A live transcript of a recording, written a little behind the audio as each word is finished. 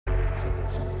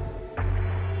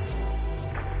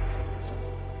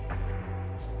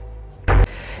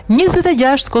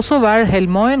26 kosovarë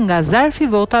helmohen nga zarfi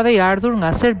votave i ardhur nga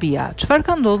Serbia. Çfarë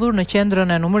ka ndodhur në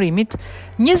qendrën e numërimit?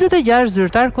 26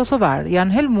 zyrtar kosovar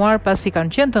janë helmuar pasi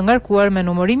kanë qenë të ngarkuar me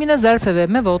numërimin e zarfeve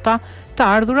me vota të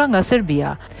ardhura nga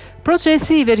Serbia.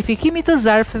 Procesi i verifikimit të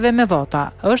zarfeve me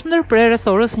vota është ndërprer rreth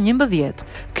orës 11.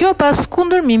 Kjo pas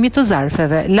kundërmimit të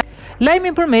zarfeve.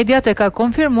 Lajmi për mediat e ka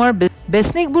konfirmuar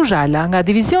Besnik Buzhala nga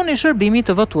Divizioni i Shërbimit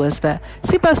të Votuesve.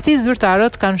 Sipas tij,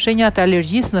 zyrtarët kanë shenja të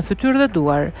alergjisë në fytyrë dhe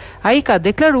duar. Ai ka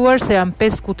deklaruar se janë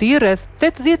 5 kuti rreth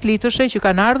 80 litrëshe që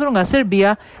kanë ardhur nga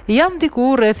Serbia, jam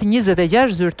diku rreth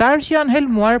 26 zyrtar që janë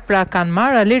helmuar, pra kanë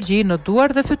marrë alergji në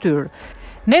duar dhe fytyrë.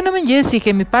 Ne në mëngjes i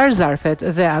kemi parë zarfet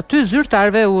dhe aty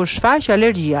zyrtarve u shfaq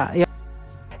alergjia.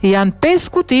 Janë 5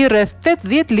 kuti rreth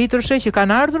 80 litrëshe që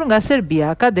kanë ardhur nga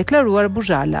Serbia, ka deklaruar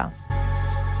Buzhala.